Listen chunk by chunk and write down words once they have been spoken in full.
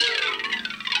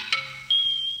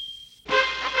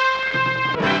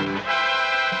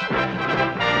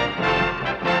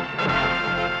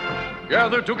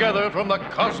gathered together from the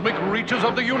cosmic reaches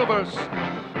of the universe,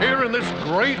 here in this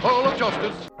great hall of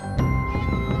justice.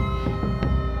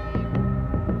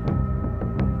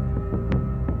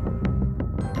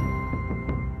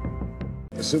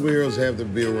 Superheroes have to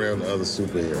be around other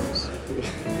superheroes.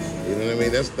 You know what I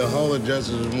mean? That's the Hall of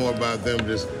Justice is more about them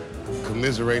just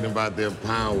commiserating about their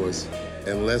powers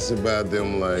and less about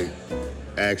them, like,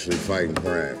 actually fighting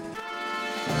crime.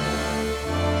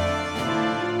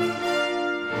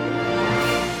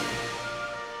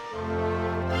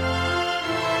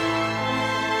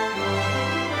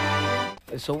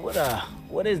 So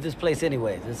what is this place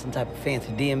anyway? Is this some type of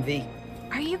fancy DMV?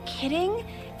 Are you kidding?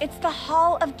 It's the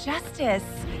Hall of Justice.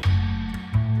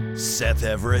 Seth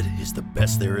Everett is the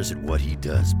best there is at what he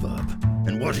does, bub.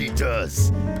 And what he does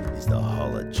is the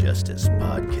Hall of Justice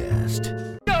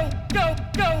podcast.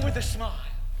 Go with a smile.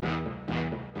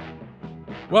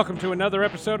 Welcome to another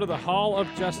episode of the Hall of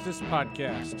Justice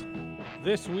podcast.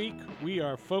 This week, we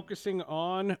are focusing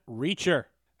on Reacher.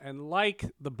 And like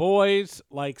The Boys,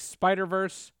 like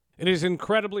Spider-Verse, it is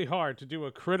incredibly hard to do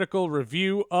a critical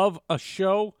review of a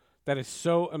show that is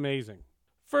so amazing.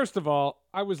 First of all,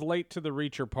 I was late to the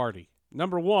Reacher party.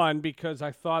 Number one, because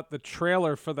I thought the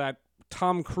trailer for that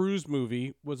Tom Cruise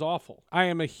movie was awful. I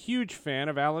am a huge fan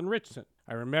of Alan Ritchson.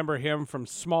 I remember him from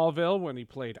Smallville when he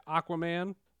played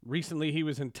Aquaman. Recently, he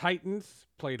was in Titans,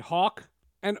 played Hawk.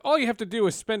 And all you have to do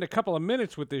is spend a couple of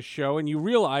minutes with this show and you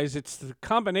realize it's the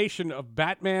combination of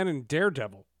Batman and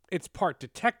Daredevil. It's part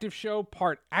detective show,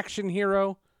 part action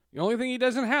hero. The only thing he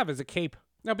doesn't have is a cape.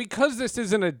 Now, because this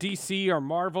isn't a DC or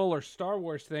Marvel or Star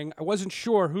Wars thing, I wasn't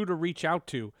sure who to reach out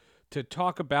to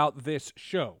talk about this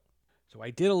show. So I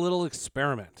did a little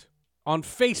experiment on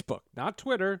Facebook, not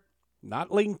Twitter, not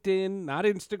LinkedIn, not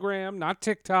Instagram, not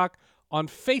TikTok. On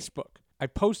Facebook, I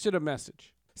posted a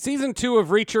message. Season 2 of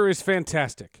Reacher is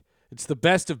fantastic. It's the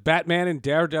best of Batman and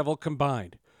Daredevil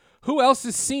combined. Who else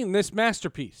has seen this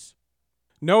masterpiece?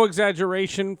 No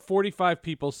exaggeration, 45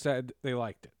 people said they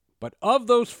liked it. But of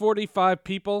those 45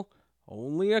 people,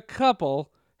 only a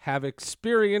couple have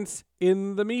experience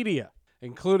in the media,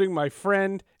 including my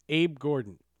friend Abe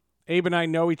Gordon. Abe and I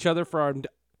know each other from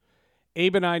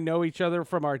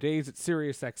our days at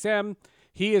SiriusXM.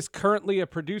 He is currently a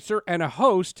producer and a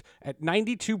host at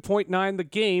 92.9 The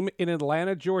Game in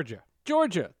Atlanta, Georgia.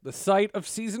 Georgia, the site of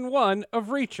Season 1 of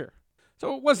Reacher.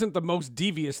 So it wasn't the most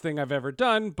devious thing I've ever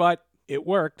done, but it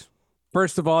worked.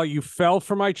 First of all, you fell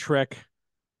for my trick.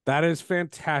 That is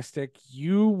fantastic.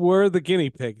 You were the guinea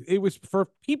pig. It was for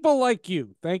people like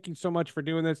you. Thank you so much for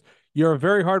doing this. You're a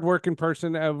very hardworking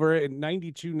person over at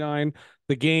 92.9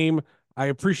 The Game. I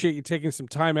appreciate you taking some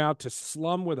time out to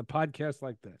slum with a podcast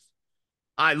like this.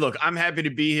 I'm happy to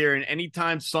be here, and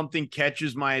anytime something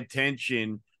catches my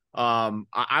attention, I'm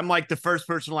like the first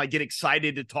person to like get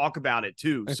excited to talk about it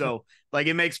too. So like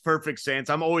it makes perfect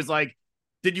sense. I'm always like,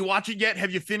 did you watch it yet?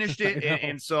 Have you finished it?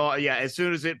 and so yeah, as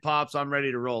soon as it pops, I'm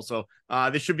ready to roll. So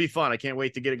this should be fun. I can't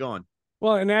wait to get it going.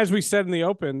 Well, and as we said in the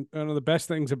open, one of the best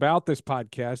things about this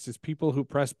podcast is people who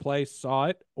press play saw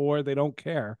it or they don't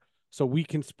care. So we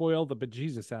can spoil the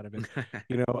bejesus out of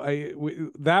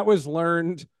it. That was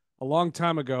learned a long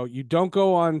time ago. You don't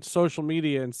go on social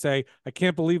media and say, I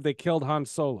can't believe they killed Han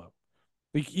Solo.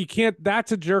 You can't,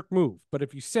 that's a jerk move. But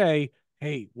if you say,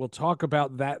 hey, we'll talk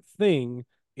about that thing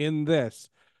in this,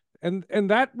 and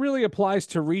that really applies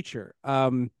to Reacher.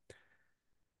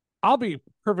 I'll be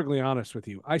perfectly honest with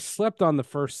you. I slept on the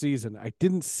first season. I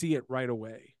didn't see it right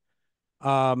away.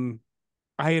 I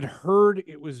had heard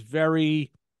it was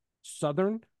very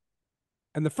Southern,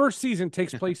 and the first season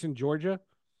takes place in Georgia.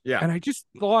 Yeah. And I just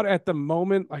thought at the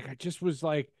moment, like, I just was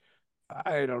like,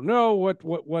 I don't know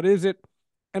what is it?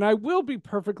 And I will be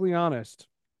perfectly honest.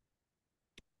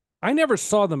 I never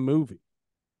saw the movie,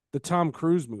 the Tom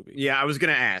Cruise movie. Yeah, I was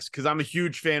going to ask because I'm a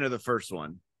huge fan of the first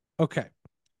one. Okay.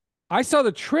 I saw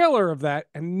the trailer of that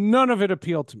and none of it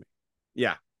appealed to me.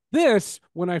 Yeah. This,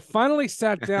 when I finally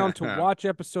sat down to watch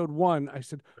episode 1, I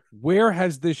said, where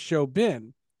has this show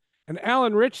been? And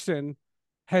Alan Ritchson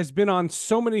has been on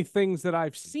so many things that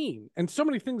I've seen and so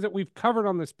many things that we've covered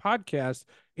on this podcast,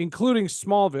 including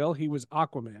Smallville. He was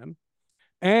Aquaman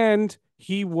and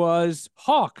he was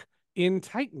Hawk in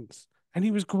Titans, and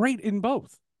he was great in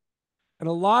both. And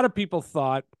a lot of people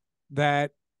thought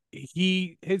that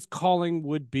his calling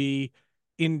would be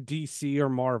in DC or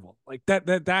Marvel. Like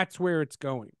that's where it's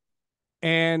going.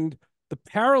 And the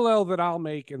parallel that I'll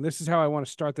make, and this is how I want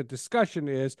to start the discussion,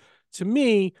 is, to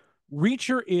me,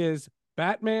 Reacher is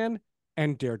Batman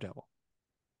and Daredevil.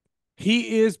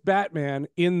 He is Batman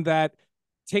in that,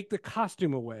 take the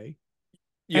costume away,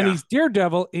 and he's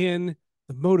Daredevil in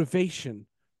the motivation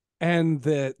and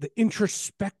the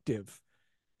introspective.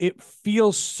 It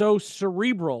feels so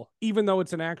cerebral, even though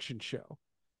it's an action show.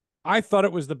 I thought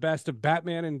it was the best of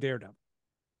Batman and Daredevil.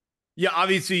 Yeah,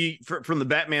 obviously, from the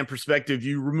Batman perspective,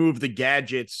 you remove the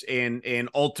gadgets, and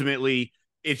ultimately,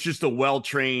 it's just a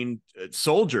well-trained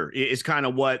soldier. Is kind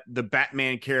of what the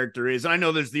Batman character is. And I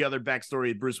know there's the other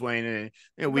backstory of Bruce Wayne,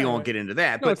 and we won't get into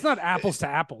that. No, but it's not apples to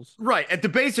apples. Right. At the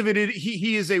base of it,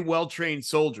 he is a well-trained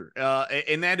soldier,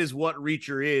 and that is what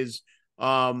Reacher is.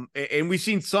 And we've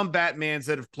seen some Batmans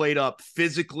that have played up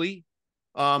physically,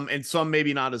 and some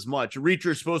maybe not as much. Reacher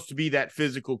is supposed to be that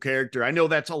physical character. I know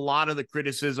that's a lot of the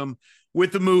criticism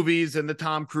with the movies and the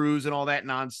Tom Cruise and all that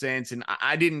nonsense. And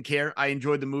I didn't care. I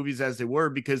enjoyed the movies as they were,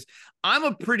 because I'm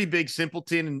a pretty big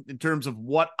simpleton in terms of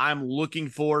what I'm looking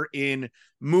for in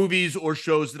movies or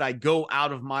shows that I go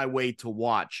out of my way to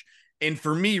watch. And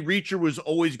for me, Reacher was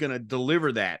always going to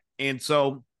deliver that. And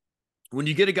so when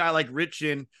you get a guy like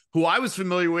Richin, who I was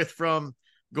familiar with from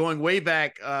going way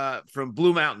back from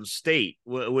Blue Mountain State,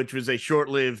 which was a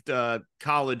short-lived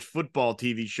college football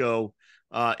TV show,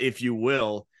 if you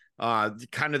will,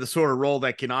 kind of the sort of role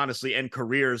that can honestly end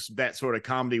careers. That sort of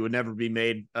comedy would never be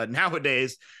made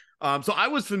nowadays. So I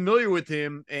was familiar with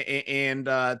him, and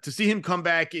to see him come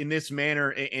back in this manner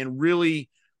and really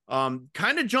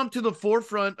kind of jump to the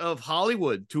forefront of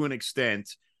Hollywood to an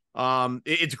extent,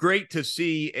 it's great to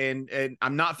see. And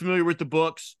I'm not familiar with the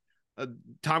books.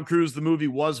 Tom Cruise, the movie,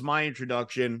 was my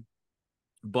introduction,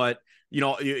 but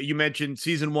you mentioned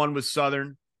season 1 was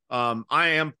Southern.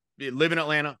 I live in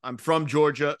Atlanta. I'm from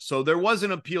Georgia, so there was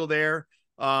an appeal there,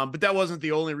 but that wasn't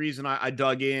the only reason I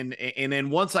dug in. And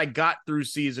then once I got through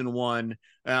season 1,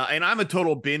 and I'm a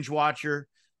total binge watcher,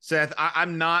 Seth,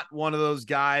 I'm not one of those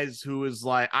guys who is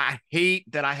like, I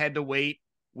hate that I had to wait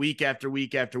week after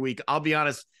week after week. I'll be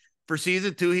honest, for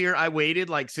season 2 here, I waited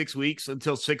like 6 weeks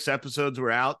until 6 episodes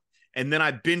were out. And then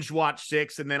I binge watched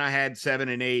 6, and then I had 7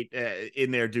 and 8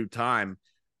 in their due time.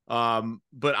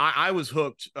 But I was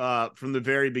hooked from the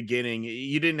very beginning.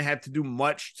 You didn't have to do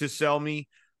much to sell me.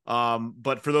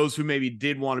 But for those who maybe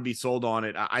did want to be sold on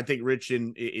it, I think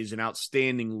Richin is an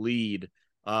outstanding lead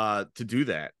to do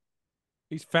that.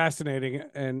 He's fascinating.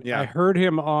 And yeah. I heard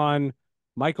him on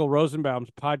Michael Rosenbaum's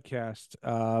podcast.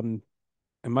 And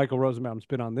Michael Rosenbaum's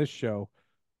been on this show.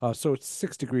 So it's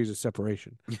 6 degrees of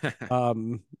separation.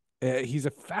 He's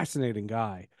a fascinating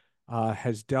guy.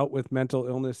 Has dealt with mental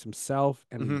illness himself,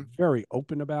 and he's very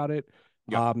open about it.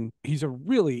 Yep. He's a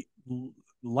really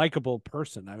likable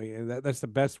person. I mean, that's the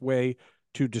best way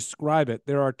to describe it.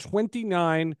 There are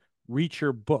 29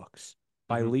 Reacher books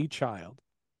by Lee Child.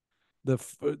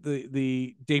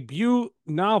 The debut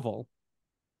novel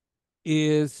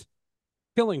is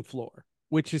Killing Floor,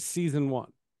 which is season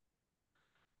 1.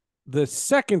 The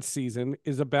second season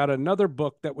is about another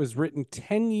book that was written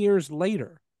 10 years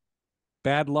later.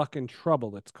 Bad Luck and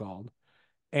Trouble, it's called.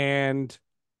 And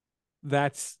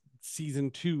that's season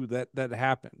 2 that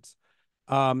happens.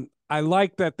 I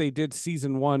like that they did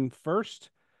season 1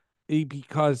 first,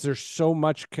 because there's so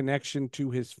much connection to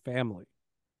his family.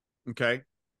 Okay.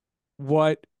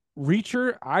 What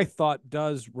Reacher, I thought,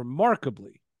 does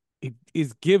remarkably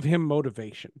is give him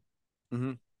motivation.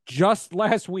 Just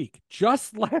last week,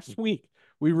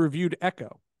 we reviewed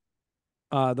Echo,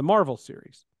 the Marvel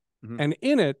series. And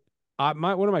in it,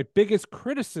 one of my biggest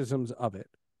criticisms of it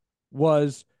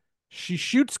was she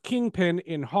shoots Kingpin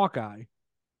in Hawkeye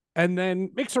and then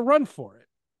makes a run for it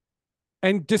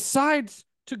and decides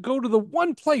to go to the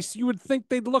one place you would think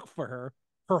they'd look for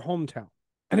her hometown.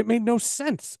 And it made no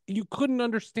sense. You couldn't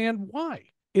understand why.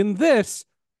 In this,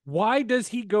 why does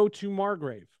he go to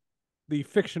Margrave, the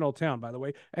fictional town, by the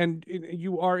way? And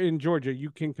you are in Georgia.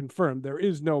 You can confirm there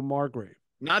is no Margrave.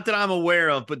 Not that I'm aware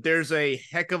of, but there's a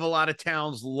heck of a lot of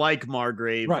towns like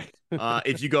Margrave, right?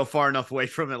 If you go far enough away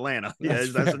from Atlanta.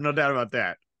 That's no doubt about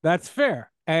that. That's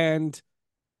fair. And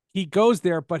he goes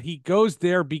there, but he goes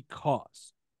there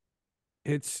because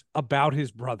it's about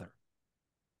his brother.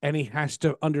 And he has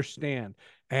to understand.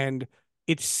 And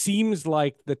it seems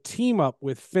like the team up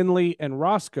with Finley and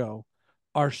Roscoe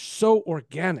are so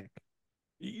organic.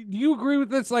 Do you agree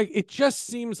with this? Like, it just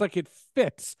seems like it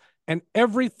fits. And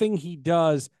everything he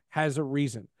does has a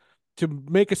reason. To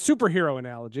make a superhero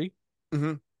analogy,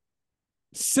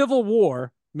 Civil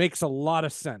War makes a lot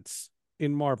of sense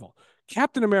in Marvel.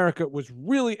 Captain America was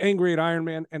really angry at Iron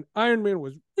Man, and Iron Man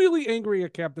was really angry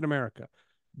at Captain America.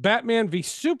 Batman v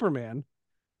Superman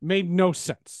made no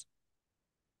sense.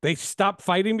 They stop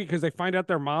fighting because they find out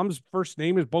their mom's first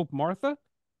name is both Martha.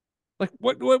 Like,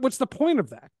 what's the point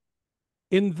of that?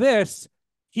 In this,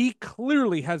 he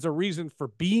clearly has a reason for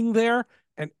being there,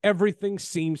 and everything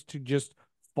seems to just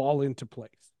fall into place.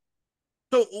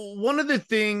 So one of the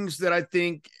things that I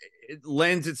think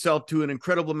lends itself to an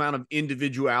incredible amount of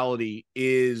individuality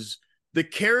is the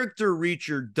character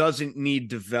Reacher doesn't need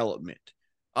development.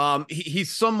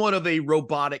 He's somewhat of a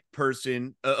robotic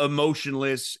person,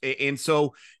 emotionless, and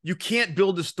so you can't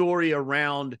build a story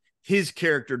around his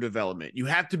character development. You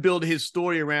have to build his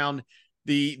story around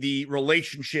the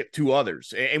relationship to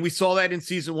others, and we saw that in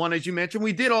season 1, as you mentioned.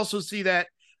 We did also see that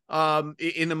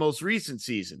in the most recent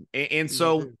season, and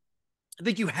so I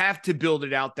think you have to build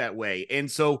it out that way. And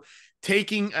so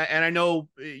taking, and I know,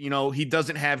 he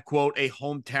doesn't have, quote, a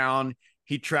hometown.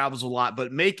 He travels a lot,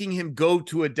 but making him go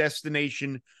to a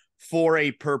destination for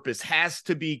a purpose has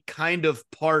to be kind of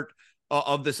part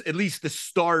of this, at least the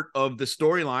start of the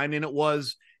storyline. And it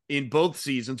was in both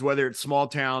seasons, whether it's small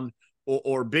town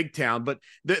or big town. But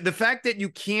the fact that you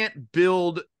can't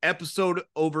build episode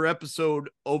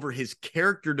over his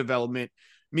character development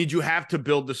means you have to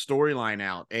build the storyline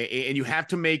out, and you have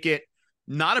to make it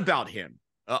not about him,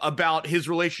 about his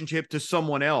relationship to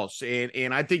someone else.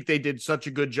 And I think they did such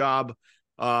a good job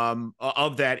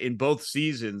of that in both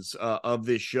seasons of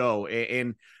this show.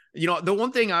 And the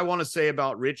one thing I want to say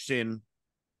about Richardson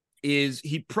is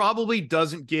he probably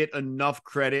doesn't get enough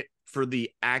credit for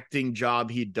the acting job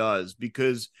he does,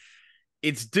 because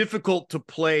it's difficult to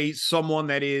play someone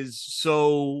that is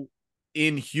so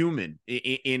inhuman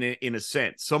in a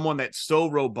sense, someone that's so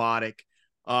robotic,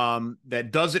 that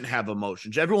doesn't have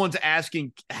emotions. Everyone's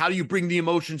asking, how do you bring the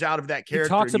emotions out of that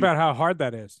character? He talks about how hard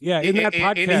that is. Yeah, in that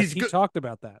podcast, he talked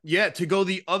about that. Yeah, to go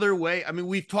the other way. I mean,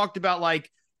 we've talked about,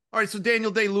 like, all right, so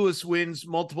Daniel Day-Lewis wins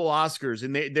multiple Oscars,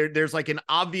 and there's like an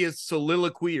obvious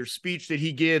soliloquy or speech that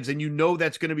he gives, and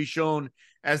that's going to be shown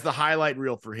as the highlight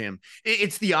reel for him.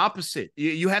 It's the opposite.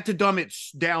 You have to dumb it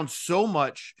down so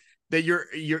much that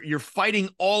you're fighting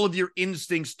all of your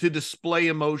instincts to display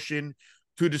emotion,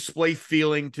 to display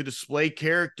feeling, to display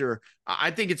character.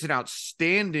 I think it's an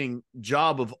outstanding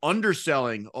job of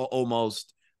underselling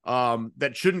almost,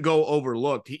 that shouldn't go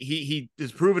overlooked. He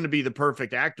is proven to be the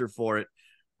perfect actor for it.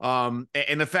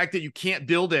 And the fact that you can't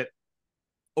build it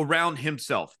around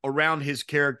himself, around his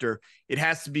character, it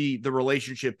has to be the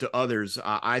relationship to others,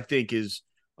 I think is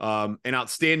an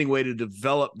outstanding way to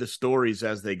develop the stories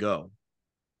as they go.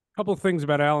 Couple of things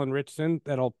about Alan Ritchson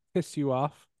that'll piss you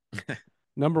off.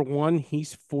 Number one,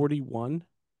 he's 41.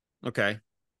 Okay.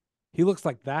 He looks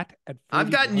like that at 41.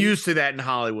 I've gotten used to that in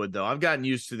Hollywood, though. I've gotten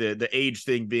used to the age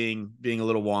thing being a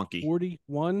little wonky.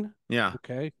 41? Yeah.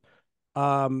 Okay.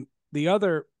 The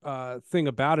other thing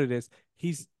about it is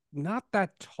he's not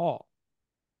that tall.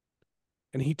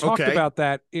 And he talked about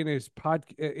that in his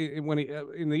when he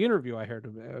in the interview I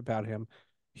heard about him.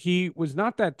 He was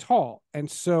not that tall, and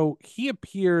so he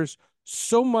appears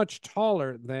so much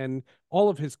taller than all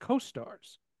of his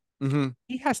co-stars. Mm-hmm.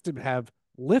 He has to have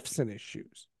lifts in his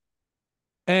shoes,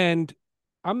 and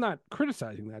I'm not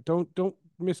criticizing that. Don't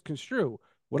misconstrue.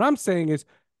 What I'm saying is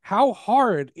how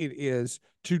hard it is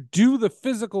to do the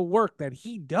physical work that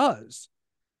he does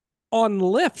on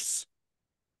lifts.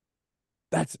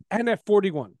 And at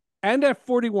 41. And at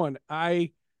 41,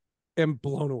 I am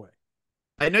blown away.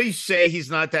 I know you say he's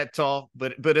not that tall,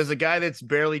 but as a guy that's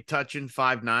barely touching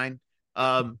 5'9",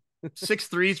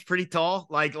 6'3" is pretty tall.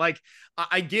 Like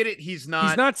I get it. He's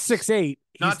not 6'8".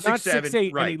 Not he's not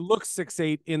 6'8", right. and he looks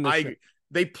 6'8" in the show.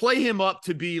 They play him up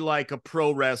to be like a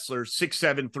pro wrestler,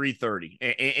 6'7", 330,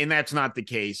 and that's not the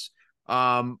case.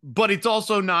 But it's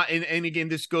also not, and again,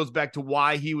 this goes back to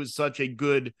why he was such a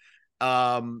good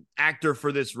actor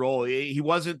for this role. He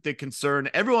wasn't the concern.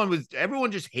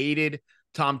 Everyone just hated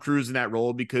Tom Cruise in that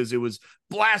role because it was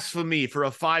blasphemy for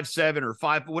a 5'7" or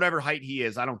 5, whatever height he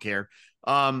is. I don't care.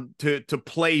 To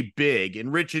play big,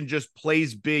 and Richard just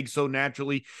plays big so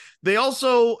naturally. They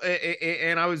also,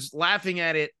 and I was laughing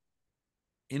at it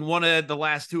in one of the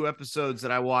last 2 episodes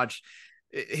that I watched,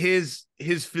 his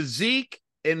physique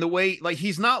and the way, like,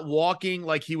 he's not walking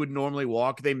like he would normally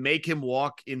walk. They make him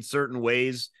walk in certain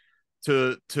ways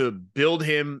to build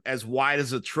him as wide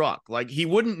as a truck. Like, he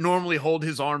wouldn't normally hold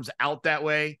his arms out that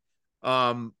way.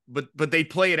 But they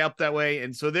play it up that way.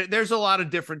 And so there's a lot of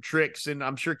different tricks, and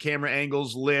I'm sure camera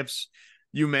angles, lifts,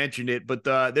 you mentioned it, but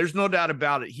there's no doubt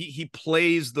about it. He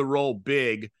plays the role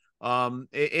big. And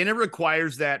it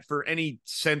requires that for any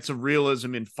sense of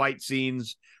realism in fight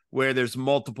scenes where there's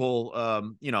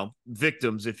multiple,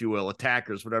 victims, if you will,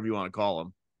 attackers, whatever you want to call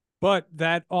them. But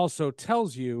that also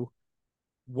tells you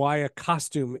why a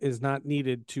costume is not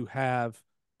needed to have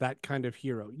that kind of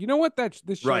hero. You know what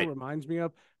this show reminds me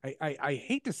of? I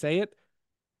hate to say it.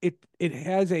 It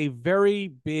has a very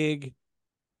big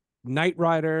Knight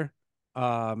Rider,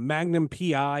 Magnum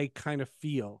PI kind of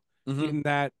feel, in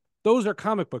that those are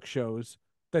comic book shows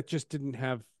that just didn't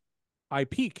have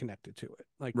IP connected to it.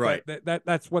 Like Right.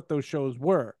 that's what those shows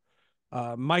were.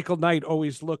 Michael Knight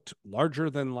always looked larger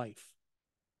than life.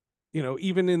 You know,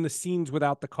 even in the scenes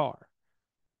without the car.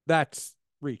 That's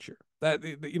Reacher.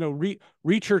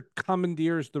 Reacher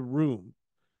commandeers the room.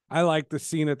 I like the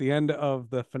scene at the end of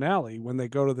the finale when they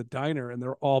go to the diner and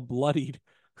they're all bloodied.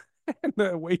 And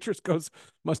the waitress goes,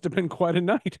 "Must have been quite a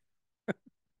night."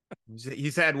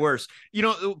 He's had worse. You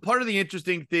know, part of the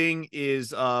interesting thing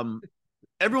is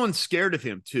everyone's scared of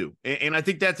him too. And I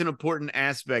think that's an important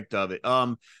aspect of it.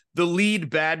 The lead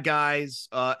bad guys,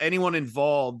 anyone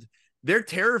involved, they're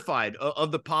terrified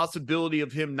of the possibility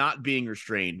of him not being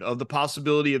restrained, of the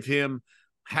possibility of him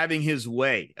having his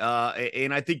way.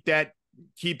 And I think that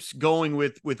keeps going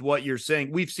with what you're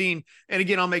saying. We've seen, and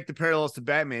again, I'll make the parallels to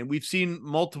Batman. We've seen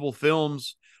multiple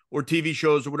films or TV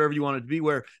shows or whatever you want it to be,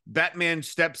 where Batman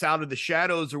steps out of the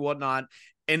shadows or whatnot,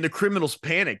 and the criminals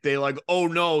panic. They like, oh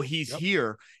no, he's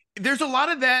here. There's a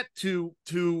lot of that to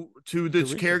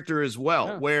this character as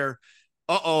well, where,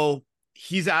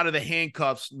 he's out of the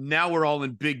handcuffs. Now we're all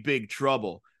in big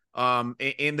trouble. And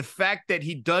the fact that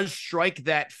he does strike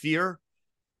that fear.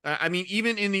 I mean,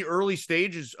 even in the early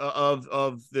stages of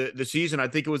the season, I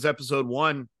think it was episode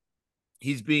 1,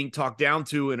 he's being talked down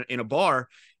to in a bar.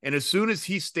 And as soon as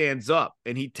he stands up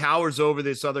and he towers over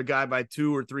this other guy by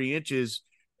 2 or 3 inches,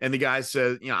 and the guy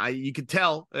says, you could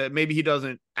tell, maybe he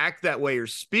doesn't act that way or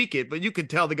speak it, but you could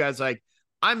tell the guy's like,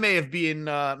 I may have been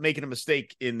making a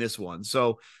mistake in this one.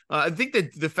 So I think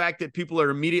that the fact that people are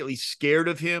immediately scared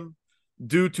of him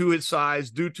due to his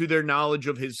size, due to their knowledge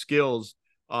of his skills,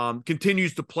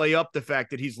 continues to play up the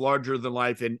fact that he's larger than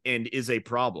life and is a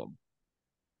problem.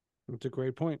 That's a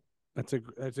great point. That's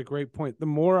a great point. The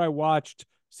more I watched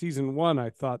season 1,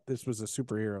 I thought this was a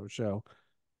superhero show.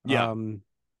 Yeah.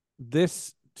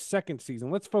 This second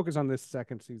season, let's focus on this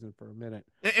second season for a minute.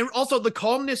 And also the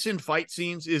calmness in fight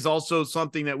scenes is also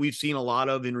something that we've seen a lot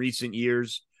of in recent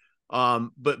years.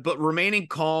 But remaining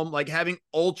calm, like having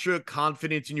ultra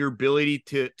confidence in your ability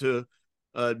to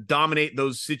dominate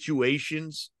those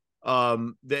situations,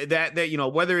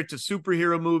 that whether it's a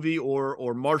superhero movie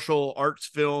or martial arts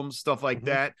film, stuff like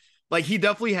that, like he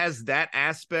definitely has that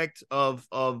aspect of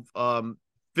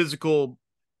physical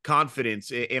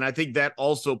confidence, and I think that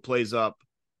also plays up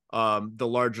the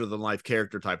larger than life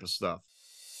character type of stuff.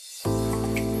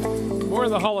 More of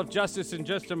the Hall of Justice in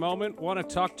just a moment. Want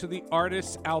to talk to the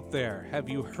artists out there. Have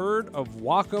you heard of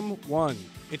Wacom One?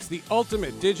 It's the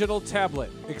ultimate digital tablet.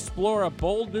 Explore a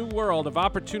bold new world of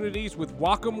opportunities with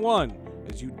Wacom One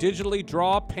as you digitally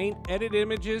draw, paint, edit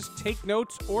images, take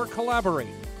notes, or collaborate.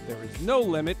 There is no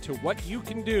limit to what you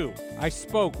can do. I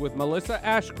spoke with Melissa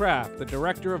Ashcraft, the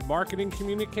Director of Marketing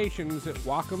Communications at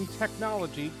Wacom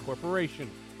Technology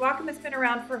Corporation. Wacom has been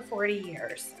around for 40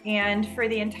 years, and for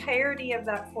the entirety of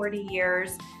that 40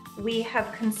 years, we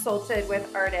have consulted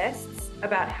with artists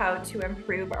about how to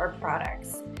improve our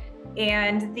products.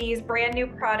 And these brand new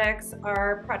products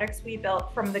are products we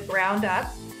built from the ground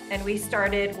up, and we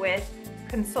started with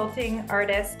consulting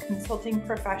artists, consulting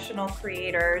professional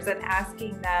creators, and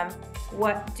asking them,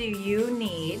 what do you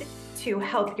need to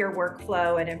help your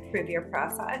workflow and improve your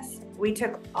process? We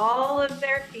took all of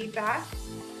their feedback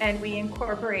and we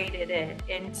incorporated it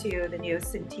into the new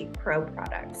Cintiq Pro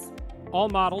products. All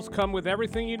models come with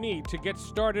everything you need to get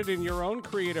started in your own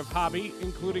creative hobby,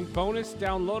 including bonus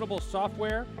downloadable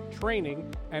software,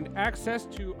 training, and access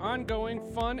to ongoing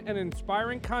fun and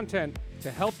inspiring content to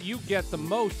help you get the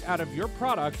most out of your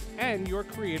product and your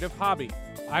creative hobby.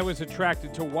 I was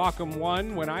attracted to Wacom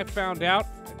One when I found out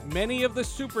that many of the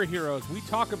superheroes we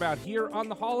talk about here on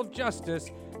the Hall of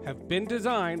Justice have been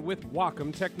designed with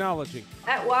Wacom technology.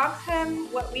 At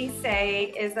Wacom, what we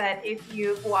say is that if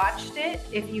you've watched it,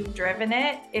 if you've driven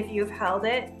it, if you've held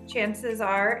it, chances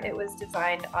are it was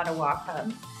designed on a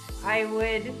Wacom. I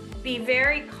would be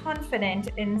very confident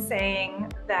in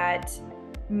saying that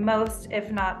most, if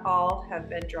not all, have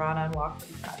been drawn on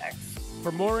Wacom products.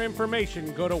 For more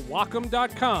information, go to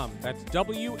Wacom.com. That's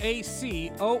WACOM.com.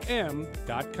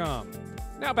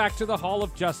 Now back to the Hall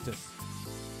of Justice.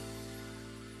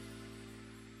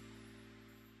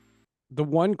 The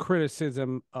one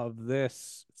criticism of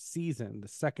this season, the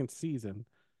second season,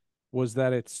 was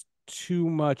that it's too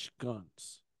much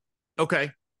guns.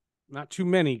 Okay. Not too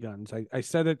many guns. I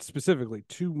said it specifically,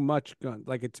 too much guns.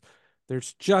 Like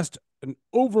there's just an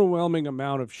overwhelming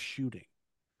amount of shooting.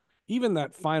 Even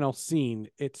that final scene,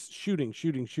 it's shooting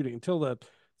until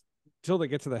they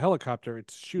get to the helicopter.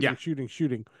 It's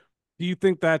shooting. Do you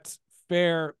think that's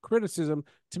fair criticism?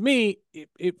 To me,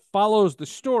 it follows the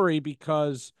story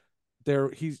because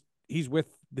he's with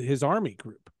his army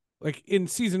group. Like in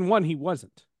season 1, he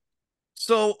wasn't.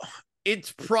 So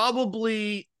it's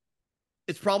probably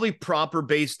proper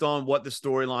based on what the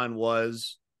storyline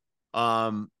was.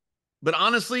 But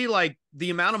honestly, like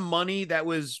the amount of money that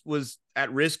was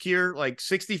at risk here, like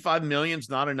 65 million is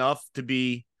not enough to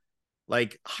be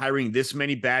like hiring this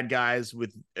many bad guys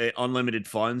with unlimited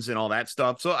funds and all that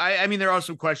stuff. So I mean, there are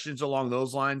some questions along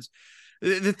those lines.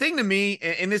 The thing to me,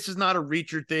 and this is not a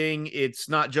Reacher thing, it's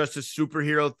not just a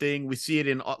superhero thing. We see it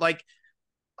in like,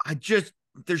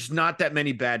 there's not that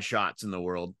many bad shots in the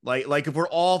world. Like if we're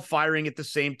all firing at the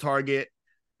same target,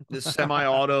 the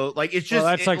semi-auto, like it's just,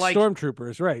 well, that's like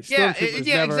stormtroopers, right? Yeah,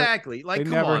 Stormtroopers exactly. Like,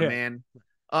 come on, hit.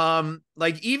 man.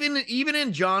 Like even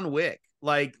in John Wick,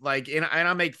 like, and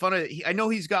I make fun of it. I know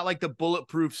he's got like the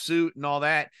bulletproof suit and all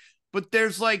that, but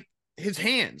there's like his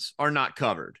hands are not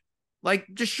covered. Like,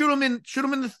 just shoot him in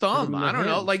the thumb. I don't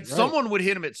know. Like, someone would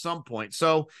hit him at some point.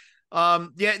 So, yeah,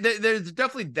 there's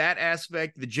definitely that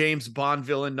aspect. The James Bond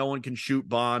villain, no one can shoot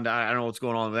Bond. I don't know what's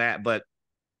going on with that, but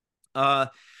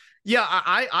yeah,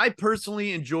 I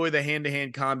personally enjoy the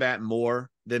hand-to-hand combat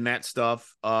more than that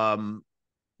stuff. And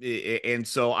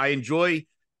so I enjoy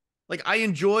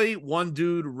one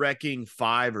dude wrecking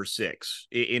 5 or 6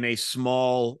 in a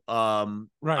small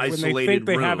isolated when they think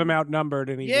room. They have him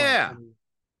outnumbered, and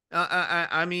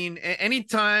I mean,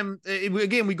 anytime,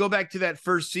 again, we go back to that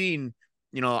first scene,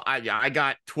 you know, I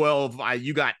got 12,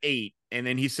 you got 8, and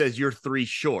then he says you're 3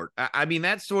 short. I mean,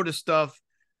 that sort of stuff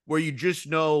where you just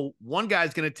know one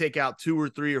guy's going to take out 2 or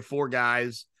 3 or 4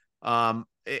 guys. And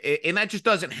that just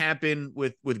doesn't happen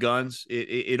with guns.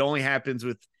 It only happens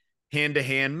with hand to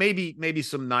hand, maybe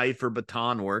some knife or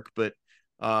baton work. But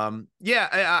yeah,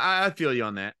 I feel you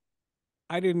on that.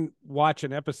 I didn't watch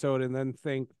an episode and then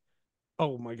think,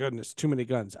 oh my goodness, too many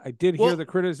guns. I did hear the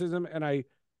criticism, and I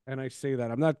say that.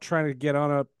 I'm not trying to get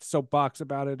on a soapbox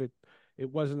about it.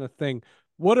 It wasn't a thing.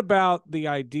 What about the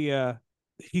idea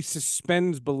he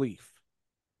suspends belief?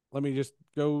 Let me just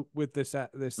go with this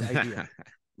idea.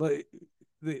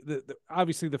 the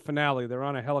obviously the finale, they're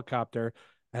on a helicopter,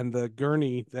 and the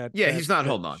gurney he's not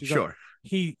holding on. Sure.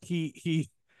 He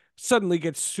suddenly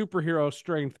gets superhero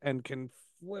strength and can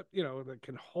flip, that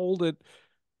can hold it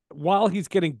while he's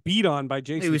getting beat on by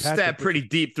Jason. He was Patrick, stabbed pretty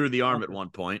deep through the arm at one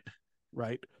point.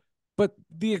 Right. But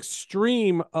the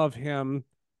extreme of him,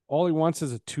 all he wants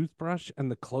is a toothbrush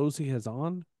and the clothes he has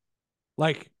on.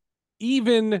 Like,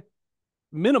 even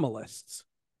minimalists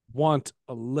want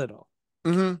a little.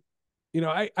 Mm-hmm. You know,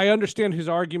 I understand his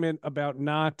argument about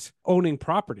not owning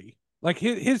property. Like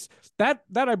his that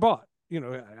I bought. You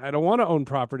know, I don't want to own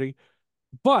property,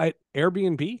 but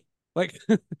Airbnb, like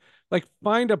like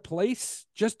find a place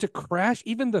just to crash,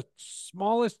 even the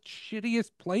smallest,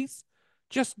 shittiest place.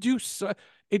 Just do so.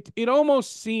 It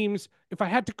almost seems, if I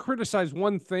had to criticize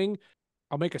one thing,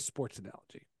 I'll make a sports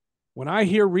analogy. When I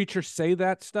hear Reacher say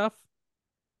that stuff,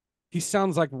 he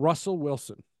sounds like Russell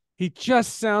Wilson. He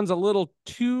just sounds a little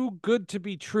too good to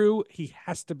be true. He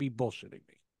has to be bullshitting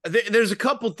me. There's a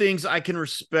couple things I can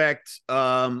respect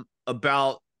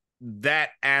about that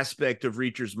aspect of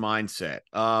Reacher's mindset.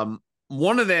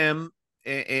 One of them,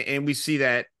 and we see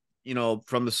that, you know,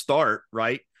 from the start,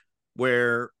 right,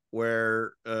 where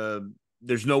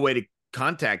there's no way to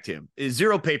contact him, is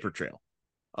zero paper trail.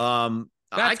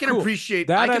 I can appreciate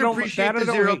that. I can appreciate the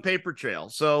zero paper trail.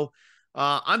 So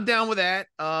I'm down with that.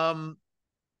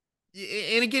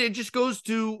 And again, it just goes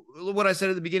to what I said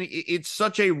at the beginning. It's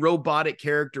such a robotic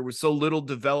character with so little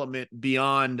development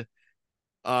beyond,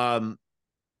 you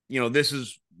know, this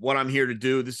is what I'm here to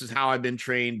do. This is how I've been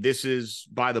trained. This is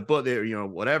by the book there, you know,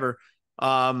 whatever.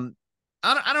 I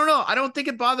don't know. I don't think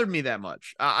it bothered me that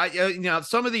much. You know,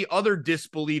 some of the other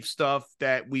disbelief stuff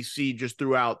that we see just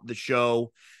throughout the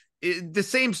show, the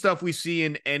same stuff we see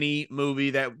in any movie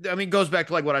that, I mean, goes back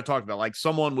to like what I talked about. Like,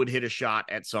 someone would hit a shot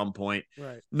at some point.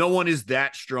 Right. No one is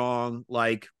that strong.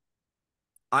 Like,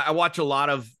 I watch a lot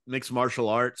of mixed martial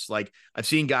arts. Like, I've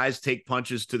seen guys take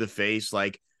punches to the face.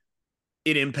 Like,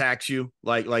 it impacts you.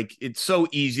 Like it's so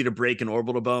easy to break an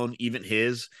orbital bone, even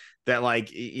his, that,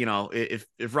 like, you know, if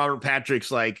Robert Patrick's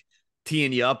like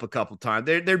teeing you up a couple times,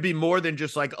 there'd be more than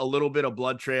just like a little bit of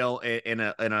blood trail and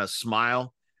a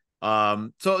smile.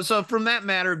 So from that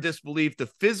matter of disbelief, the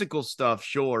physical stuff,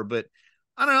 sure, but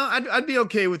I don't know. I'd be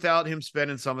okay without him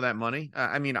spending some of that money.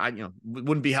 I mean,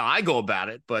 wouldn't be how I go about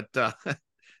it, but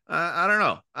I don't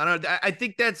know. I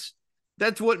think that's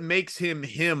what makes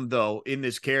him though in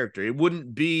this character. It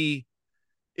wouldn't be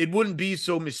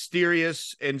so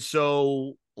mysterious and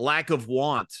so lack of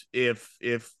want if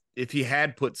he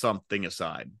had put something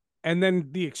aside. And then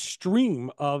the extreme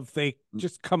of they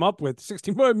just come up with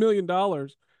 $65 million.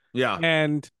 Yeah.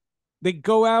 And they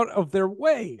go out of their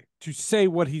way to say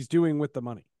what he's doing with the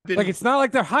money. Like, it's not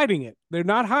like they're hiding it. They're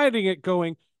not hiding it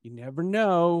going, you never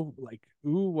know. Like,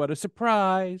 ooh, what a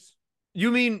surprise.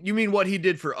 You mean what he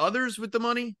did for others with the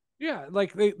money? Yeah,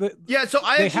 like So I they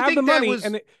actually have think the money, was,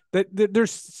 and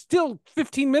there's still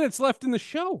 15 minutes left in the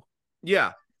show.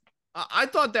 Yeah, I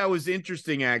thought that was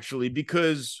interesting, actually,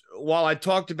 because while I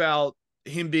talked about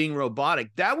him being robotic,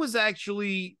 that was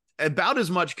actually about as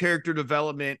much character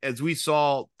development as we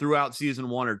saw throughout season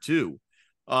 1 or 2,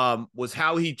 was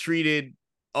how he treated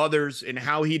others and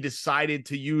how he decided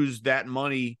to use that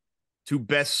money to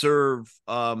best serve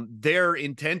their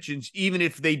intentions, even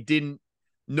if they didn't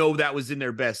know that was in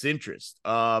their best interest.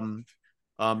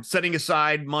 Setting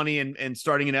aside money and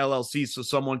starting an LLC so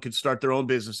someone could start their own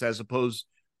business as opposed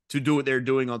to do what they're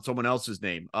doing on someone else's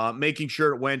name. Making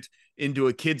sure it went into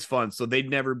a kids fund so they'd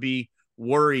never be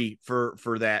worry for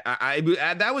that.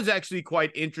 That was actually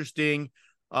quite interesting.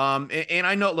 And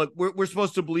I know, look, we're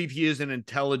supposed to believe he is an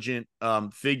intelligent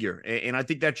figure, and I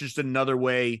think that's just another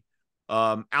way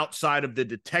outside of the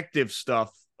detective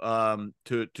stuff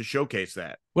to showcase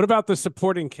that. What about the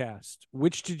supporting cast?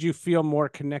 Which did you feel more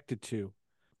connected to?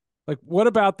 Like, what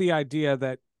about the idea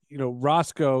that,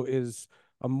 Roscoe is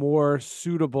a more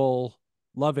suitable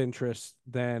love interest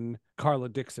than Carla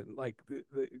Dixon? Like,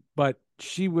 but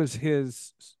she was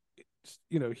his,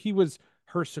 he was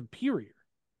her superior.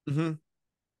 Mm-hmm.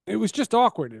 It was just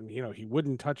awkward, and he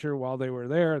wouldn't touch her while they were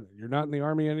there. You're not in the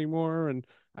army anymore, and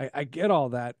I get all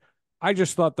that. I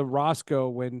just thought the Roscoe,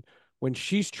 when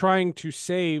she's trying to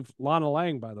save Lana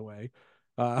Lang, by the way,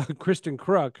 Kristen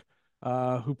Kruk,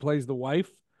 who plays the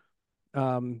wife,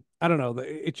 I don't know,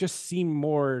 it just seemed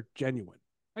more genuine.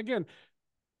 Again,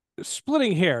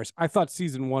 splitting hairs, I thought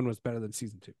season 1 was better than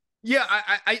season 2. Yeah,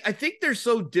 I think they're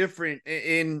so different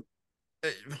in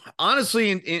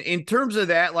honestly, in terms of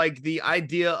that, like the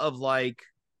idea of like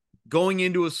going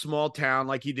into a small town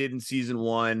like he did in season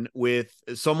 1 with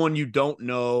someone you don't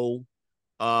know,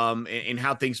 and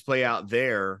how things play out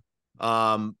there.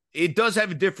 It does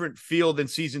have a different feel than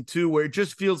season 2, where it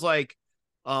just feels like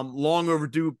long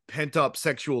overdue pent up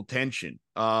sexual tension.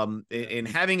 And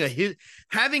having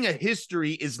a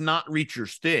history is not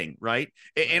Reacher's thing, right?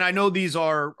 And I know these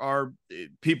are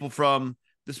people from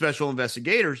the Special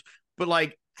Investigators, but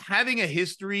like having a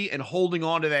history and holding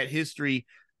on to that history,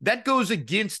 that goes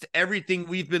against everything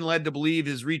we've been led to believe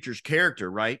is Reacher's character,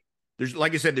 right? There's,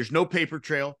 like I said, there's no paper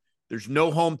trail, there's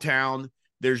no hometown,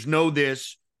 there's no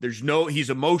this, he's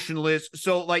emotionless.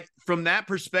 So like from that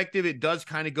perspective, it does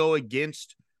kind of go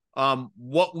against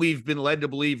what we've been led to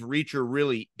believe Reacher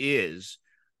really is.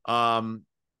 I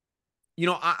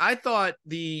thought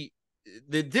the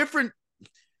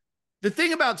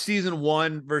thing about season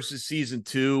 1 versus season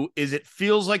 2 is it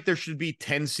feels like there should be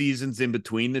 10 seasons in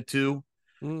between the two.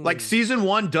 Like season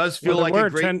 1 does feel like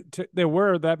a great. There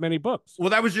were that many books.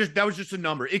 Well, that was just a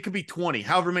number. It could be 20,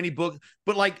 however many books.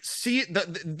 But like,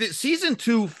 the season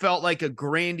 2 felt like a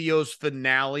grandiose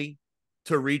finale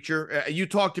to Reacher. You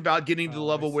talked about getting to the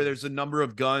level where there's a number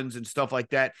of guns and stuff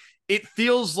like that. It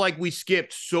feels like we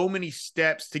skipped so many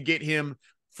steps to get him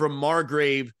from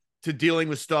Margrave to dealing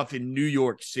with stuff in New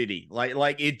York City.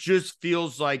 Like it just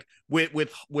feels like with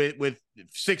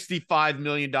 $65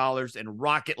 million and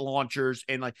rocket launchers,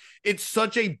 and like it's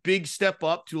such a big step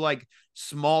up to like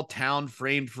small town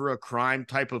framed for a crime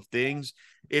type of things.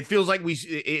 It feels like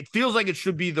it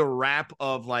should be the wrap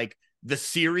of like the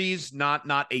series,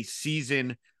 not a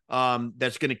season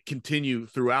that's going to continue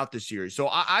throughout the series. So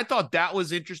I thought that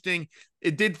was interesting.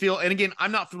 It did feel, and again,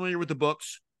 I'm not familiar with the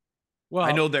books. Well,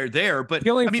 I know they're there, but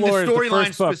Killing I mean, Floor the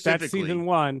storyline specifically. That's specifically. season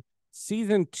 1.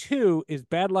 Season 2 is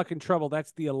Bad Luck and Trouble.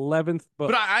 That's the 11th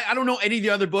book. But I don't know any of the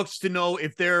other books to know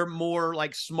if they're more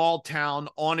like small town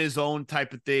on his own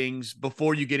type of things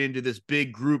before you get into this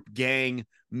big group gang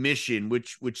mission,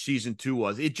 which season 2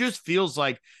 was. It just feels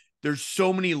like there's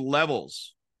so many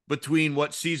levels between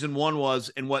what season 1 was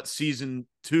and what season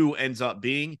 2 ends up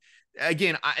being.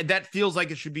 Again, that feels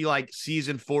like it should be like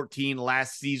season 14,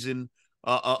 last season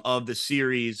of the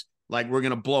series. Like we're going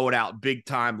to blow it out big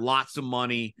time, lots of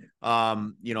money.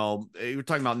 You're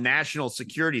talking about national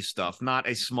security stuff, not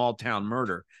a small town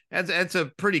murder. That's a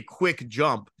pretty quick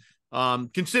jump,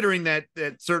 considering that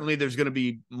certainly there's going to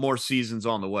be more seasons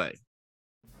on the way.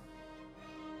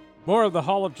 More of the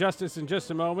Hall of Justice in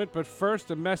just a moment, but first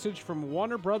a message from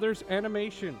Warner Brothers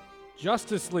Animation.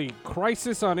 Justice League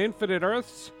Crisis on Infinite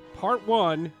Earths Part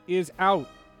 1 is out.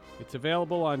 It's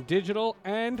available on digital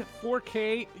and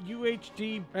 4K,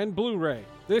 UHD, and Blu-ray.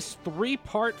 This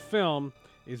 3-part film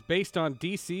is based on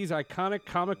DC's iconic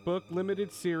comic book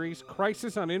limited series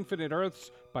Crisis on Infinite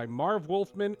Earths by Marv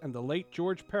Wolfman and the late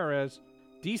George Perez.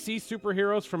 DC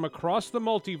superheroes from across the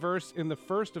multiverse in the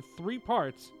first of 3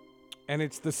 parts, and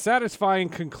it's the satisfying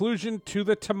conclusion to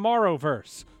the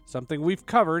Tomorrowverse, something we've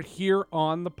covered here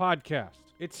on the podcast.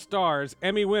 It stars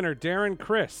Emmy winner Darren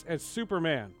Criss as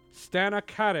Superman, Stana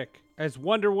Katic as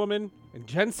Wonder Woman, and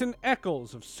Jensen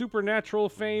Ackles of Supernatural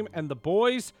fame and The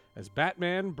Boys as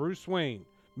Batman Bruce Wayne.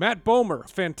 Matt Bomer,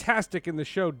 fantastic in the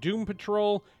show Doom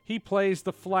Patrol. He plays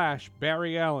the Flash,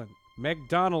 Barry Allen. Meg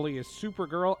Donnelly as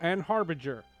Supergirl and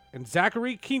Harbinger. And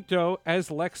Zachary Quinto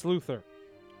as Lex Luthor.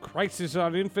 Crisis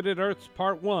on Infinite Earths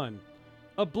Part 1.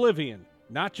 Oblivion.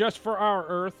 Not just for our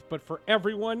Earth, but for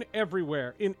everyone,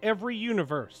 everywhere, in every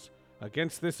universe.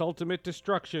 Against this ultimate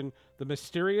destruction, the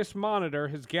mysterious Monitor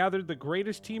has gathered the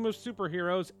greatest team of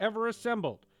superheroes ever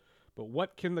assembled. But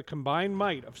what can the combined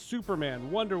might of Superman,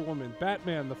 Wonder Woman,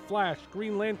 Batman, The Flash,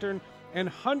 Green Lantern, and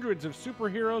hundreds of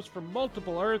superheroes from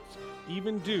multiple Earths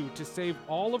even do to save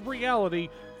all of reality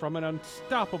from an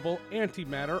unstoppable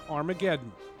antimatter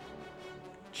Armageddon?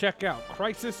 Check out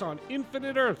Crisis on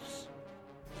Infinite Earths.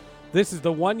 This is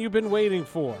the one you've been waiting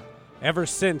for. Ever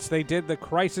since they did the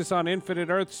Crisis on Infinite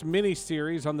Earths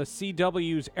miniseries on the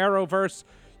CW's Arrowverse,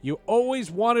 you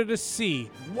always wanted to see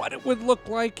what it would look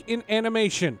like in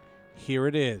animation. Here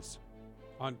it is.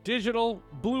 On digital,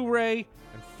 Blu-ray,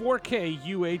 and 4K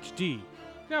UHD.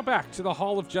 Now back to the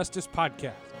Hall of Justice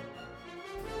podcast.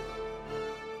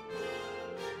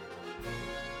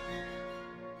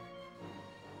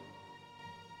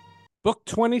 Book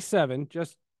 27,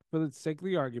 just for the sake of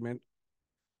the argument,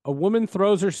 a woman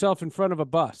throws herself in front of a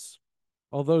bus.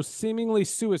 Although seemingly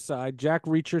suicide, Jack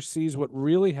Reacher sees what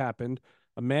really happened,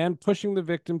 a man pushing the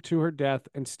victim to her death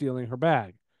and stealing her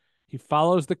bag. He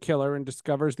follows the killer and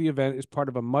discovers the event is part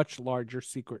of a much larger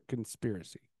secret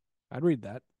conspiracy. I'd read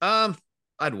that.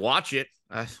 I'd watch it.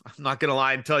 I'm not going to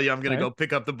lie and tell you I'm going to go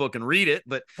pick up the book and read it.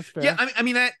 But yeah, I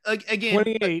mean that again,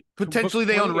 28, potentially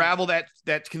they unravel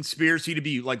that conspiracy to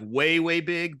be like way, way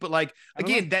big. But like,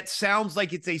 again, that sounds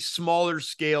like it's a smaller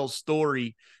scale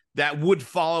story that would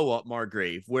follow up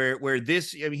Margrave, where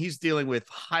this, I mean, he's dealing with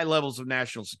high levels of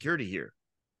national security here.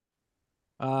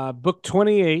 Book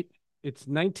 28, it's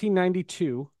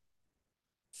 1992.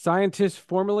 Scientists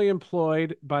formerly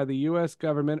employed by the U.S.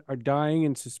 government are dying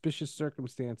in suspicious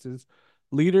circumstances.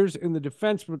 Leaders in the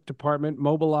Defense Department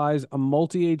mobilize a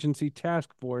multi-agency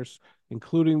task force,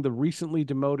 including the recently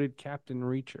demoted Captain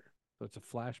Reacher. So it's a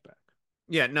flashback.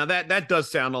 Yeah, now that does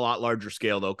sound a lot larger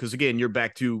scale, though, because, again, you're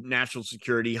back to national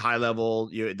security, high level,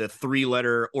 the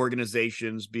 3-letter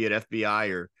organizations, be it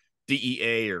FBI or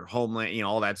DEA or Homeland,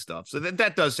 all that stuff. So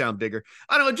that does sound bigger.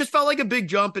 I don't know. It just felt like a big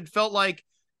jump. It felt like,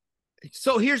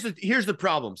 so here's the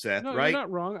problem, Seth, no, right? You're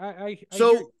not wrong. I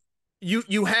so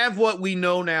you have what we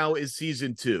know now is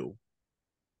season 2.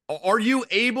 Are you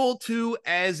able to,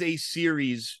 as a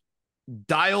series,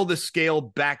 dial the scale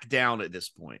back down at this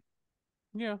point?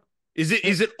 Yeah. Is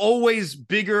it always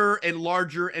bigger and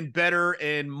larger and better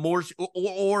and more,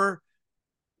 or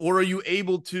are you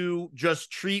able to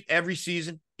just treat every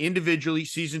season individually?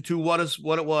 Season 2, what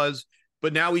it was,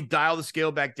 but now we dial the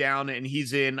scale back down and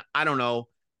he's in, I don't know,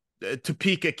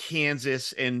 Topeka,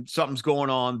 Kansas, and something's going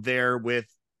on there with,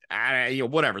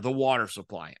 whatever, the water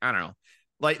supply. I don't know.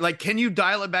 Like, can you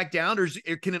dial it back down, or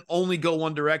can it only go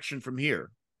one direction from here?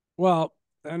 Well,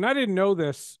 and I didn't know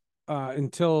this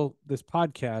until this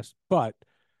podcast, but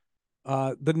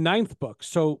the 9th book.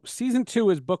 So season 2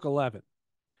 is book 11.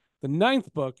 The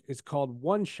 9th book is called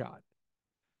One Shot.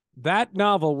 That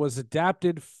novel was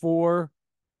adapted for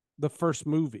the first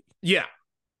movie. Yeah.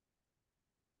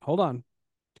 Hold on.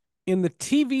 In the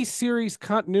TV series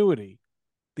continuity,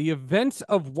 the events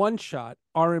of One Shot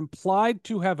are implied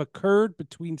to have occurred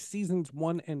between seasons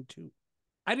 1 and 2.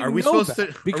 I didn't know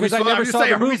that because I never saw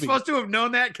the movie. Are we supposed to have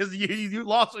known that? Because you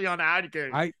lost me on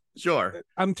how Sure.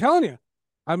 I'm telling you,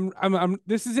 I'm.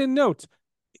 This is in notes.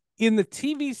 In the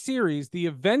TV series, the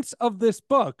events of this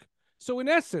book. So in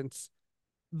essence,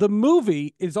 the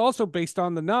movie is also based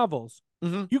on the novels.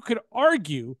 Mm-hmm. You could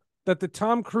argue that the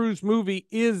Tom Cruise movie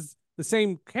is the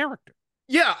same character.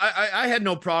 Yeah, I had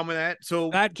no problem with that. So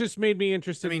that just made me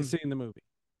interested in seeing the movie.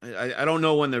 I don't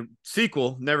know when the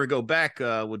sequel, Never Go Back,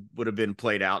 would have been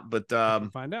played out, but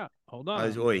find out. Hold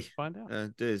on, find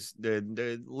out. There's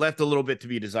left a little bit to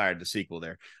be desired. The sequel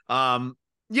there.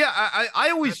 Yeah, I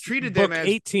always treated them as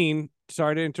 18.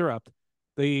 Sorry to interrupt.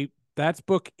 That's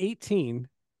book 18.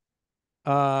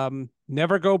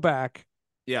 Never Go Back.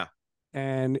 Yeah,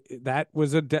 and that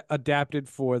was adapted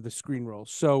for the screen role.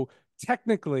 So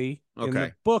technically, in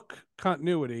the book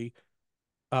continuity,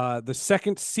 The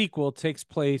second sequel takes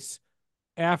place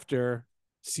after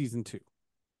season 2.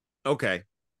 Okay.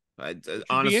 It'd be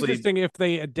Honestly, interesting if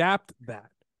they adapt that.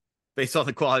 based on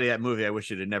the quality of that movie, I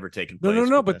wish it had never taken No, place.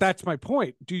 no, but that's my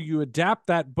point. Do you adapt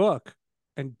that book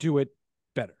and do it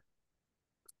better?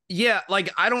 Yeah,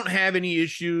 like I don't have any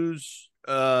issues.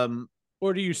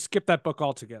 Or do you skip that book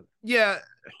altogether? Yeah,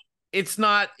 it's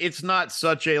not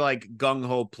such a like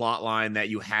gung-ho plot line that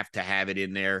you have to have it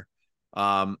in there.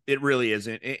 It really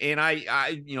isn't. And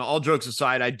I all jokes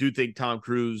aside, I do think Tom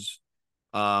Cruise,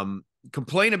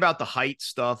 complain about the height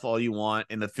stuff all you want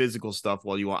and the physical stuff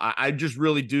all you want. I just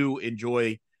really do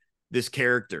enjoy this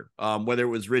character, whether it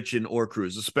was Richard or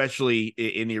Cruise, especially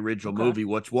in the original movie,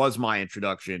 which was my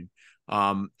introduction.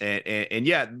 And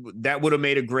yeah, that would have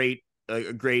made a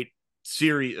great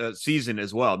series season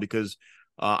as well, because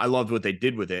I loved what they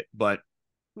did with it. But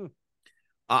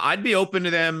I'd be open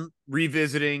to them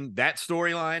revisiting that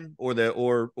storyline or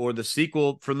the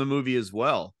sequel from the movie as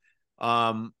well.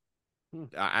 I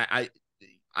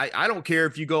don't care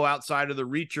if you go outside of the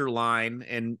Reacher line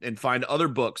and find other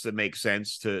books that make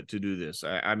sense to do this.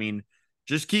 I mean,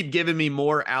 just keep giving me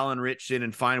more Alan Ritchson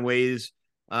and find ways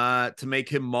to make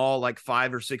him maul like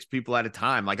 5 or 6 people at a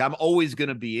time. Like I'm always going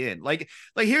to be in. Like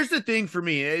here's the thing for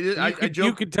me.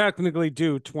 You could technically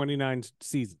do 29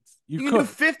 seasons. You can do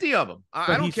 50 of them.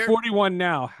 I don't care. He's 41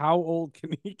 now. How old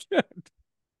can he get?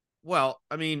 Well,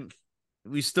 I mean,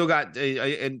 we still got,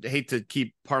 I hate to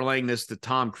keep parlaying this to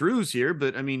Tom Cruise here,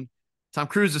 but I mean, Tom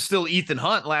Cruise is still Ethan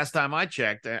Hunt last time I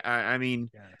checked. I mean,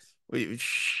 yes.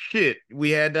 We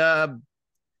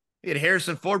had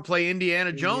Harrison Ford play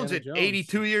Indiana Jones at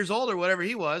 82 years old or whatever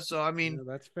he was. So, I mean,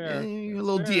 that's fair. A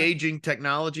little de-aging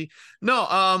technology.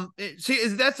 No, see,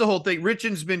 that's the whole thing.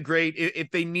 Richard's been great. If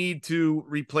they need to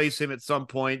replace him at some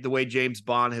point, the way James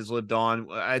Bond has lived on,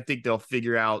 I think they'll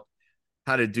figure out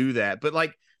how to do that. But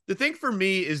like, the thing for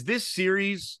me is this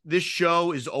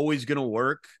show is always going to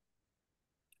work.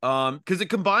 Because it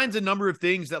combines a number of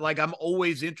things that like I'm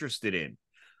always interested in.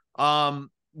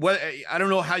 What I don't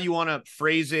know how you want to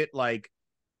phrase it, like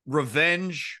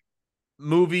revenge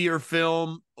movie or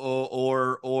film,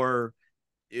 or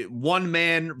one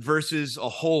man versus a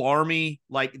whole army.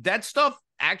 Like that stuff,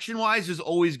 action wise, is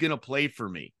always going to play for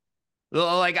me.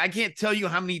 Like I can't tell you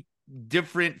how many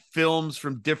different films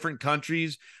from different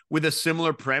countries with a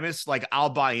similar premise like I'll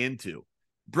buy into.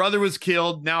 Brother was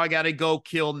killed, now I gotta go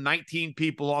kill 19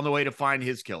 people on the way to find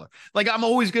his killer. Like I'm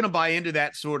always gonna buy into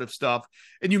that sort of stuff.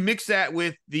 And you mix that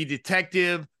with the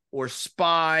detective or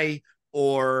spy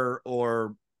or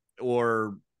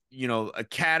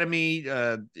academy,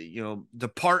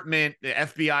 department, the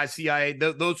FBI, CIA,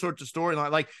 those sorts of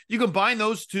storylines. Like you combine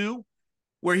those two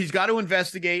where he's got to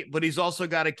investigate, but he's also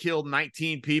got to kill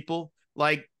 19 people.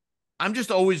 Like, I'm just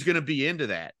always going to be into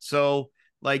that. So,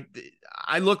 like,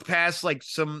 I look past like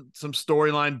some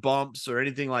storyline bumps or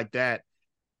anything like that.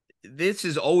 This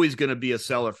is always going to be a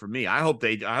seller for me. I hope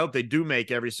they do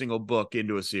make every single book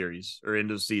into a series or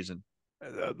into a season.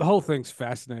 The whole thing's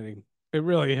fascinating. It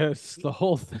really is. The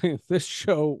whole thing. This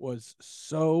show was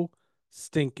so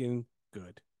stinking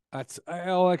good. That's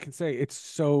all I can say. It's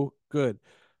so good.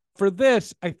 For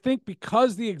this, I think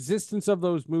because the existence of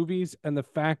those movies and the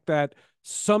fact that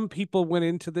some people went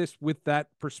into this with that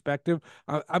perspective,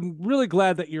 I'm really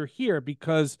glad that you're here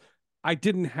because I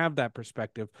didn't have that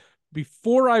perspective.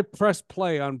 Before I pressed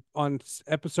play on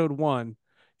episode 1,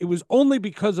 it was only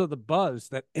because of the buzz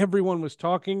that everyone was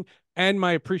talking and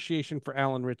my appreciation for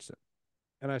Alan Ritchson.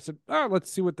 And I said, let's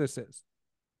see what this is.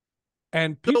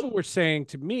 And people were saying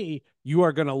to me, you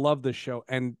are going to love this show.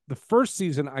 And the first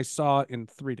season I saw in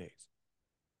 3 days.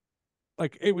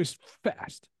 Like, it was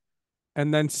fast.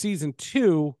 And then season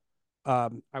 2, I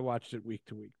watched it week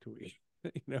to week to week.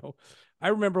 I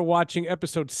remember watching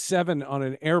episode 7 on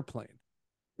an airplane.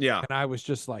 Yeah. And I was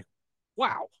just like,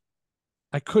 wow.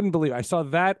 I couldn't believe it. I saw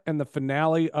that and the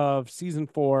finale of season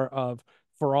 4 of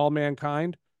For All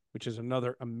Mankind, which is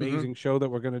another amazing show that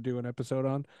we're going to do an episode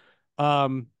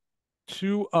on.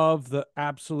 2 of the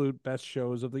absolute best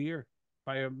shows of the year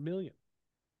by a million.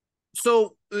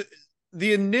 So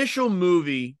the initial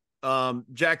movie,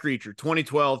 Jack Reacher,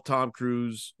 2012, Tom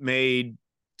Cruise made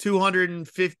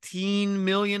 215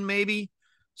 million, maybe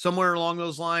somewhere along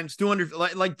those lines. 200,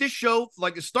 like this show,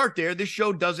 like start there. This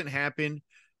show doesn't happen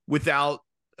without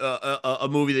a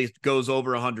movie that goes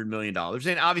over $100 million.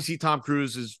 And obviously Tom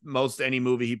Cruise is most any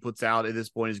movie he puts out at this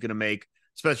point is going to make,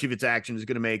 especially if it's action, is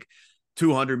going to make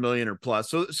 200 million or plus.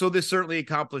 So this certainly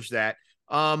accomplished that.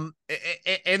 And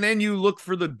then you look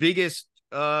for the biggest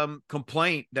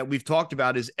complaint that we've talked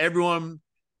about is everyone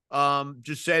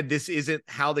just said this isn't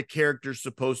how the character's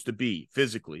supposed to be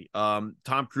physically.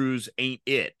 Tom Cruise ain't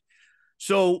it.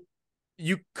 So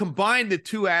you combine the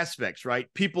two aspects, right?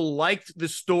 People liked the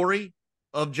story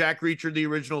of Jack Reacher, the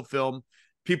original film.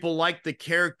 People liked the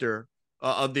character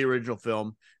of the original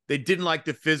film. They didn't like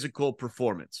the physical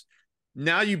performance.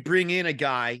 Now you bring in a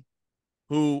guy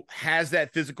who has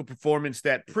that physical performance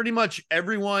that pretty much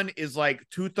everyone is like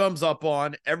 2 thumbs up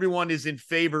on. Everyone is in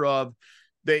favor of.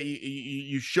 That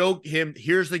you show him,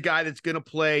 here's the guy that's going to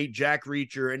play Jack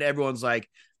Reacher, and everyone's like,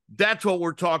 that's what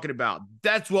we're talking about.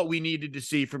 That's what we needed to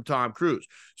see from Tom Cruise.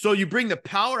 So you bring the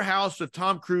powerhouse of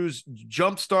Tom Cruise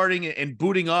jump-starting and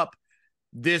booting up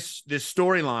this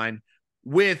storyline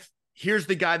with, here's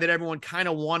the guy that everyone kind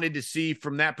of wanted to see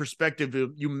from that perspective.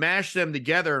 You mash them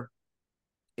together,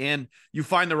 and you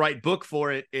find the right book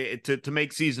for it to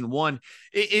make season 1.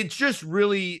 It's just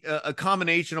really a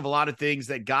combination of a lot of things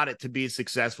that got it to be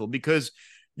successful, because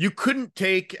you couldn't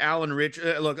take Alan Rich.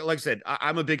 Look, like I said,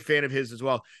 I'm a big fan of his as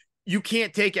well. You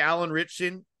can't take Alan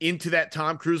Ritchson into that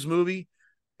Tom Cruise movie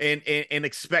and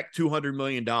expect $200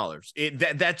 million.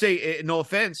 That's no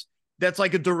offense, that's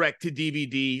like a direct to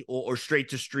DVD or straight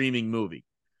to streaming movie.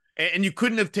 And you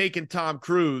couldn't have taken Tom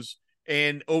Cruise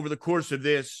and over the course of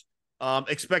this,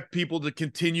 expect people to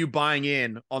continue buying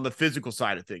in on the physical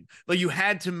side of things. Like, you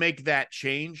had to make that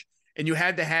change, and you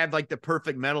had to have like the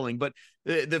perfect meddling. But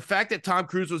the fact that Tom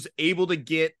Cruise was able to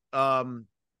get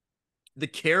the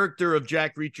character of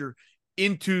Jack Reacher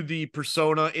into the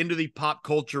persona, into the pop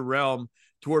culture realm,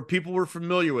 to where people were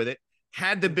familiar with it,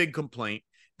 had the big complaint.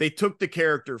 They took the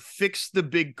character, fixed the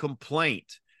big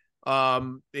complaint.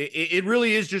 It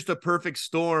really is just a perfect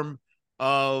storm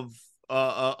of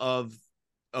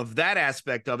that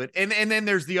aspect of it. And then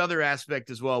there's the other aspect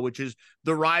as well, which is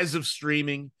the rise of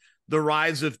streaming, the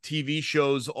rise of TV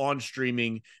shows on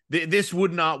streaming. This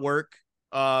would not work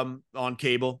on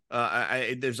cable.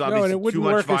 There's obviously too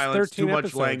much violence, too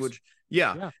much language.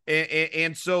 Yeah.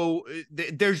 And so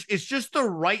it's just the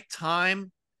right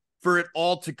time for it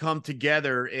all to come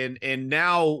together. And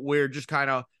now we're just kind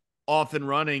of off and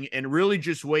running and really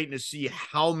just waiting to see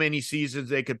how many seasons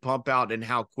they could pump out and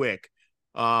how quick.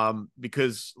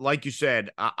 Because like you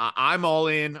said, I'm all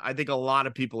in. I think a lot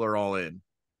of people are all in.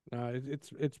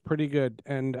 It's pretty good.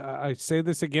 And I say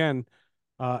this again,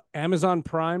 Amazon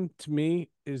Prime to me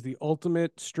is the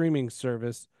ultimate streaming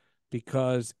service,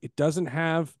 because it doesn't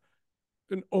have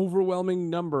an overwhelming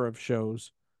number of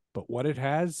shows, but what it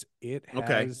has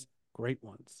great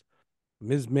ones.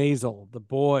 Ms. Maisel, The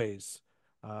Boys,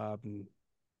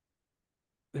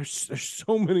 there's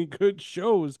so many good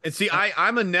shows. And see,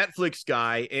 I'm a Netflix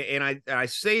guy, and I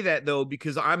say that though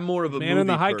because I'm more of a Man movie in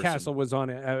the High person. Castle was on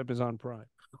Amazon Prime.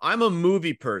 I'm a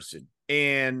movie person,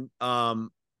 and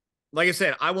like I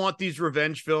said, I want these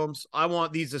revenge films. I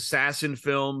want these assassin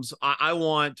films. I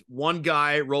want one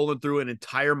guy rolling through an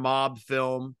entire mob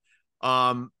film.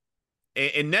 And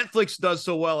Netflix does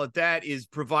so well at that, is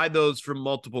provide those from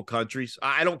multiple countries.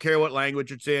 I don't care what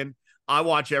language it's in. I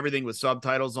watch everything with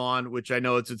subtitles on, which I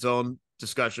know it's its own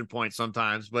discussion point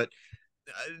sometimes, but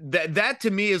that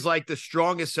to me is like the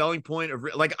strongest selling point of,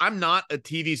 like, I'm not a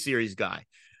TV series guy.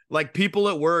 Like, people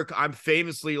at work, I'm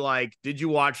famously like, did you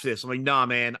watch this? I'm like, nah,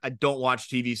 man, I don't watch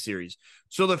TV series.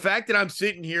 So the fact that I'm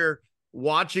sitting here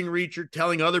watching Reacher,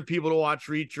 telling other people to watch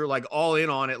Reacher, like all in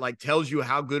on it, like tells you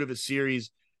how good of a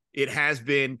series it has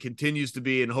been, continues to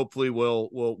be, and hopefully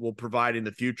will provide in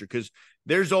the future. Because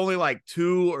there's only like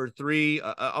 2 or 3,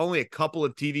 only a couple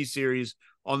of TV series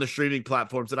on the streaming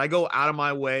platforms that I go out of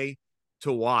my way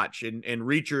to watch, and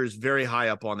Reacher is very high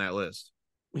up on that list.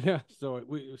 Yeah, so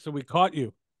we caught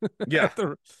you. Yeah,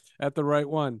 at the right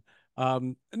one.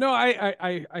 No,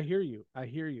 I hear you. I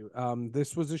hear you.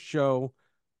 This was a show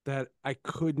that I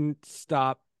couldn't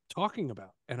stop talking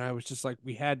about, and I was just like,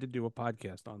 we had to do a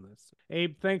podcast on this.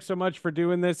 Abe, thanks so much for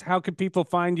doing this. How can people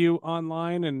find you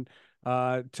online and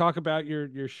talk about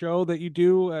your show that you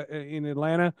do in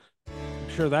Atlanta? I'm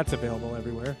sure that's available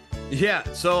everywhere. Yeah,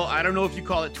 so I don't know if you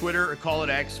call it Twitter or call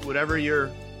it X, whatever your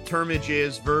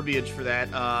verbiage for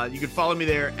that. You can follow me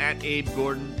there at Abe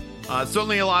Gordon.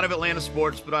 Certainly a lot of Atlanta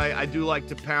sports, but I do like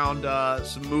to pound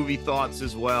some movie thoughts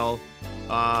as well.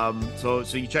 So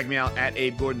you check me out at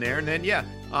Abe Gordon there, and then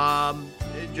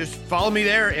just follow me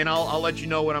there, and I'll let you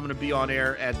know when I'm going to be on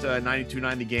air at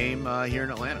 92.9 The Game here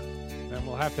in Atlanta. And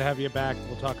we'll have to have you back.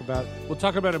 We'll talk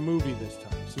about a movie this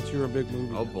time, since you're a big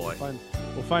movie. Oh boy,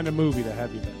 we'll find a movie to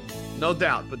have you back. No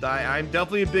doubt, but I'm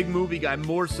definitely a big movie guy,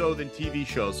 more so than TV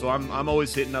shows. So I'm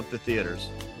always hitting up the theaters.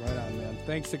 Right on, man.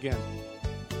 Thanks again.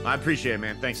 I appreciate it,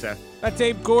 man. Thanks, Seth. That's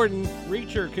Abe Gordon.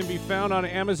 Reacher can be found on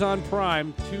Amazon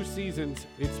Prime. 2 seasons.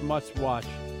 It's must watch.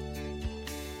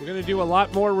 We're going to do a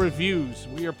lot more reviews.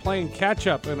 We are playing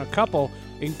catch-up in a couple,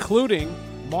 including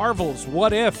Marvel's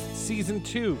What If Season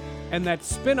 2 and that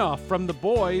spin-off from The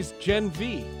Boys, Gen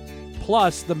V,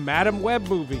 plus the Madam Web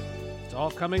movie. It's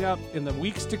all coming up in the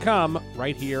weeks to come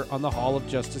right here on the Hall of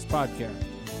Justice podcast.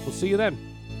 We'll see you then.